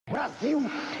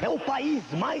Brasil é o país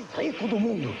mais rico do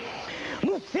mundo.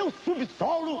 No seu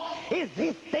subsolo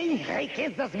existem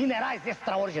riquezas minerais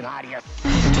extraordinárias.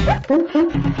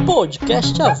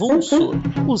 Podcast Avulso,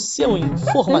 o seu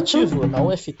informativo na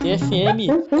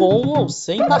UFT-FM com ou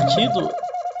sem partido.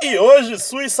 E hoje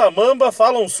Su e Samamba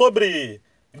falam sobre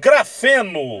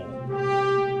grafeno.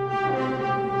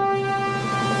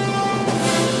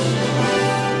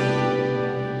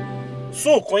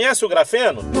 Su, conhece o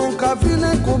grafeno? Nunca vi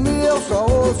nem comi, eu só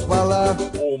ouço falar.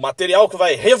 O material que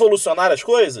vai revolucionar as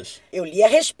coisas? Eu li a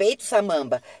respeito,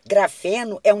 Samamba.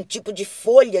 Grafeno é um tipo de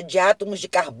folha de átomos de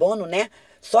carbono, né?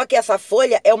 Só que essa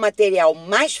folha é o material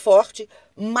mais forte,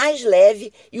 mais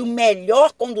leve e o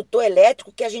melhor condutor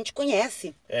elétrico que a gente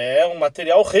conhece. É um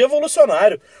material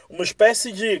revolucionário, uma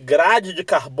espécie de grade de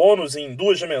carbonos em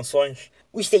 2 dimensões.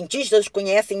 Os cientistas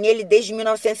conhecem ele desde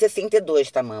 1962,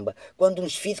 Samamba, quando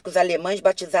uns físicos alemães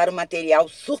batizaram o material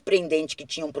surpreendente que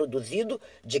tinham produzido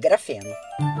de grafeno.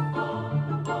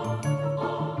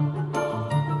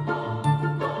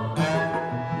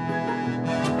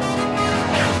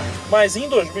 Mas em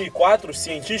 2004, os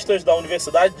cientistas da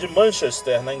Universidade de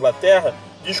Manchester, na Inglaterra,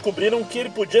 descobriram que ele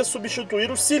podia substituir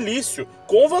o silício,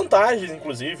 com vantagens,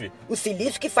 inclusive. O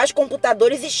silício que faz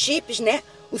computadores e chips, né?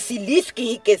 O silício que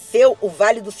enriqueceu o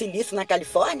Vale do Silício na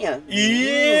Califórnia?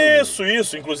 Isso.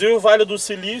 Inclusive o Vale do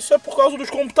Silício é por causa dos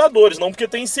computadores, não porque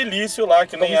tem silício lá,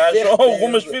 que nem acham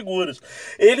algumas figuras.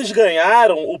 Eles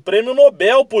ganharam o prêmio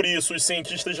Nobel por isso, os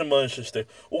cientistas de Manchester.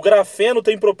 O grafeno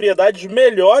tem propriedades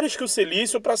melhores que o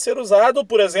silício para ser usado,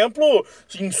 por exemplo,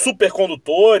 em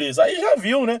supercondutores. Aí já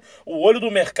viu, né? O olho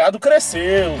do mercado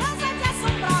cresceu.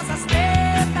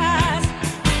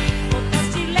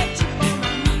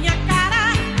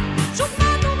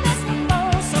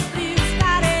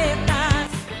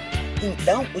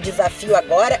 Então, o desafio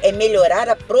agora é melhorar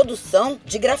a produção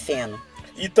de grafeno.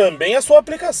 E também a sua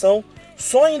aplicação.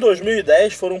 Só em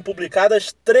 2010 foram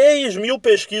publicadas 3.000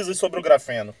 pesquisas sobre o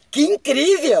grafeno. Que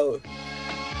incrível!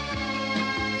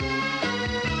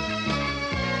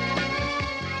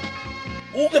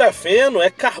 O grafeno é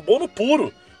carbono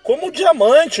puro, como o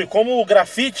diamante, como o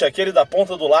grafite, aquele da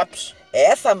ponta do lápis.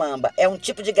 Essa, Samamba, é um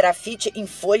tipo de grafite em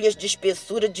folhas de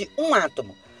espessura de 1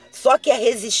 átomo. Só que é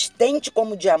resistente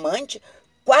como diamante,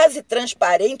 quase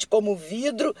transparente como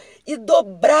vidro e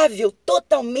dobrável,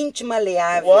 totalmente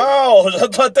maleável. Uau, já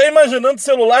tô até imaginando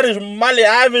celulares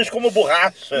maleáveis como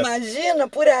borracha. Imagina,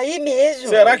 por aí mesmo.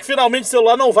 Será que finalmente o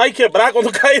celular não vai quebrar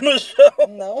quando cair no chão?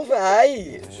 Não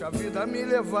vai. Deixa a vida me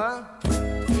levar.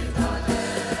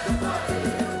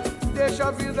 Deixa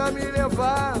a vida me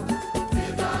levar.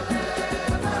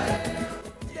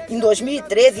 Em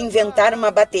 2013, inventaram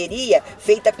uma bateria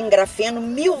feita com grafeno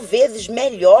 1000 vezes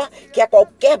melhor que a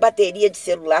qualquer bateria de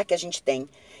celular que a gente tem.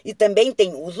 E também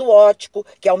tem uso óptico,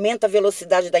 que aumenta a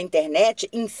velocidade da internet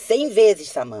em 100 vezes,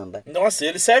 Samamba. Nossa,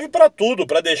 ele serve para tudo,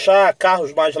 para deixar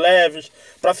carros mais leves,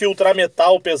 para filtrar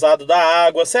metal pesado da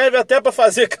água, serve até para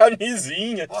fazer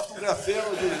camisinha. Bota o grafeno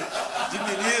de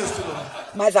ministro.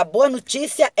 Mas a boa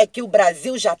notícia é que o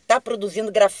Brasil já está produzindo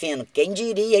grafeno. Quem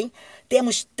diria, hein?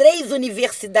 Temos 3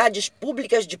 universidades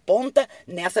públicas de ponta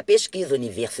nessa pesquisa.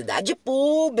 Universidade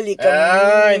pública.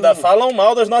 Ainda falam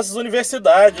mal das nossas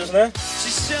universidades, né?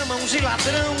 Se chamam de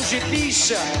ladrão, de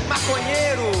bicha,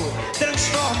 maconheiro,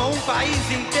 transformam um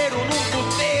país inteiro num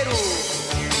puteiro,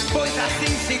 pois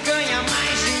assim se ganha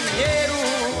mais dinheiro.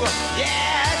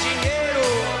 Yeah, dinheiro.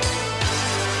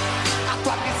 A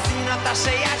tua piscina tá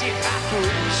cheia de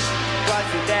ratos,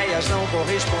 tuas ideias não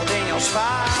correspondem aos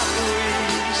fatos.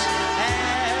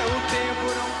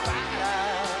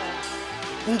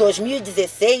 Em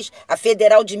 2016, a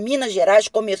Federal de Minas Gerais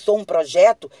começou um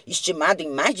projeto, estimado em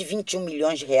mais de 21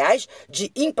 milhões de reais,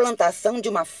 de implantação de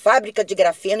uma fábrica de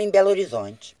grafeno em Belo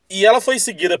Horizonte. E ela foi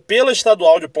seguida pela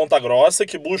Estadual de Ponta Grossa,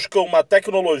 que busca uma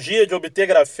tecnologia de obter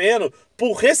grafeno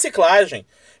por reciclagem,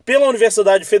 pela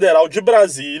Universidade Federal de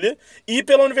Brasília e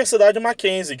pela Universidade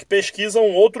Mackenzie, que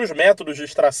pesquisam outros métodos de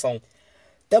extração.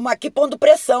 Estamos aqui pondo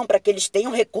pressão para que eles tenham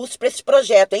recursos para esse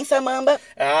projeto, hein, Samamba?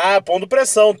 Pondo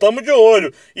pressão, tamo de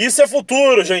olho. Isso é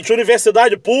futuro, gente.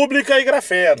 Universidade pública e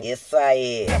grafeno. Isso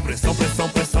aí. Pressão.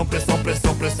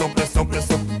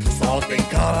 Só tem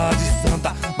cara de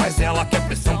santa, mas ela quer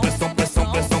pressão.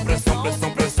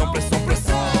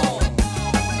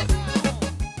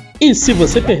 E se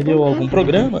você perdeu algum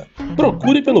programa,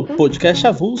 procure pelo Podcast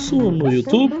Avulso no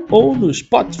YouTube ou no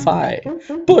Spotify.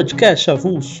 Podcast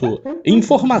Avulso.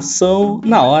 Informação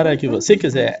na hora que você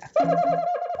quiser.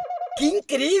 Que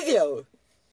incrível!